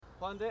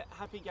Juande,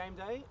 happy game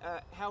day.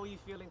 How are you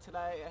feeling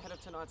today ahead of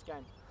tonight's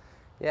game?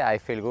 Yeah, I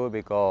feel good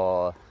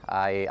because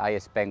I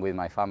spend with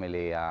my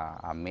family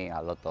and me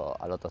a lot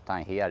of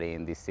time here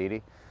in this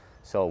city.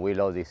 So we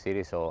love this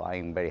city, so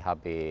I'm very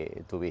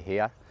happy to be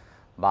here.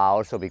 But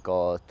also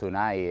because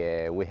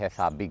tonight we have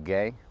a big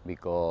game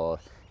because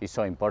it's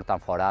so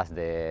important for us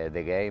the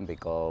game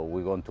because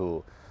we're going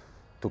to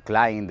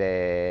climb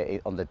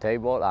on the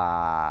table.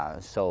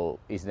 So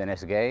it's the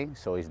next game.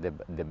 So it's the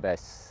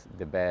best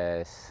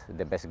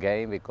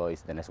game because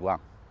it's the next one.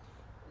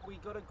 We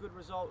got a good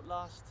result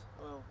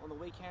on the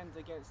weekend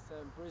against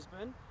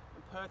Brisbane,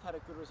 and Perth had a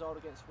good result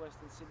against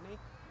Western Sydney.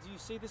 Do you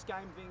see this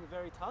game being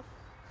very tough?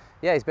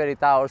 Yeah, it's very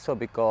tough also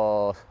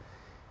because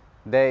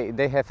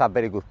they have a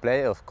very good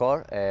play, of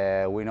course.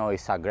 We know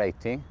it's a great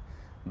team,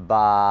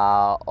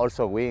 but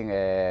also we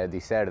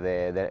deserve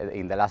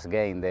in the last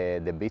game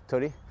the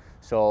victory.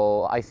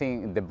 So I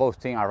think both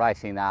teams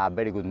arrived in a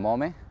very good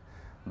moment,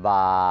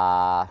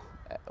 but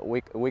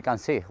we can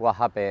see what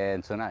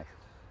happened tonight.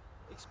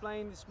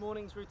 Explain this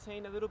morning's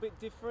routine a little bit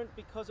different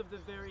because of the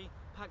very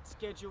packed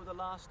schedule the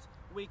last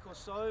week or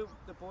so.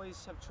 The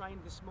boys have trained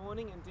this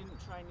morning and didn't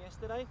train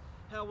yesterday.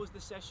 How was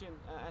the session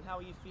and how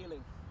are you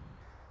feeling?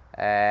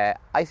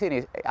 I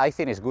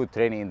think it's good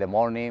training in the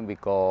morning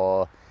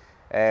because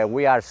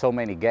we are so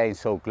many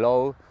games so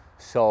close.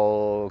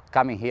 So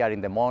coming here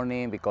in the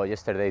morning because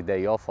yesterday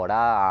day off for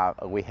us,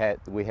 we had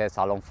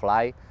a long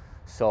flight.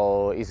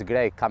 So it's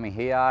great coming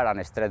here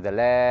and stretch the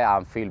leg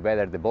and feel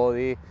better the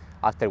body.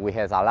 After we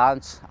had a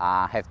lunch,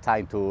 have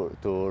time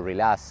to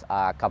relax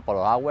a couple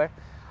of hours.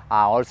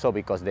 Also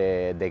because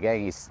the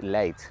game is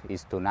late,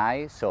 it's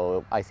tonight.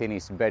 So I think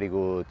it's very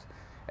good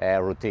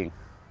routine.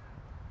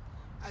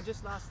 And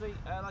just lastly,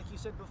 like you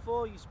said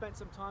before, you spent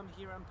some time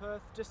here in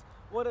Perth. Just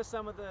what are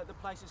some of the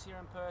places here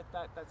in Perth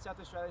that South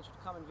Australians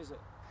should come and visit?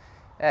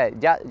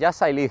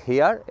 Just I live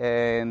here,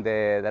 and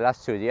the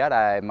last 2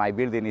 years my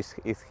building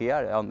is here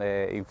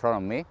in front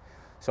of me.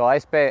 So I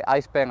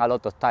spend a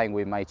lot of time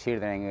with my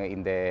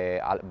children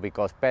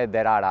because Perth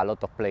there are a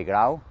lot of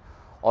playground.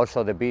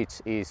 Also the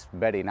beach is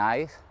very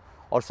nice.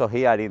 Also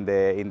here in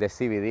the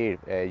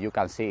CBD you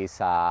can see it's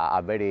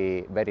a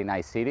very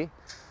nice city.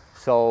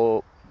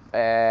 So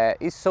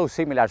it's so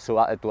similar to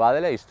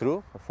Adelaide. It's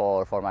true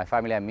for my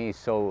family and me. It's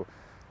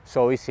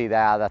so easy the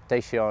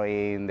adaptation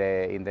in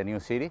the new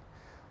city.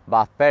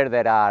 But Perth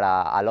there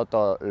are a lot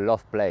of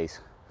love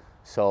places.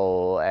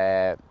 So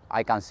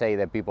I can say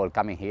the people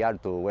coming here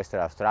to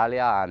Western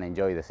Australia and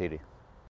enjoy the city.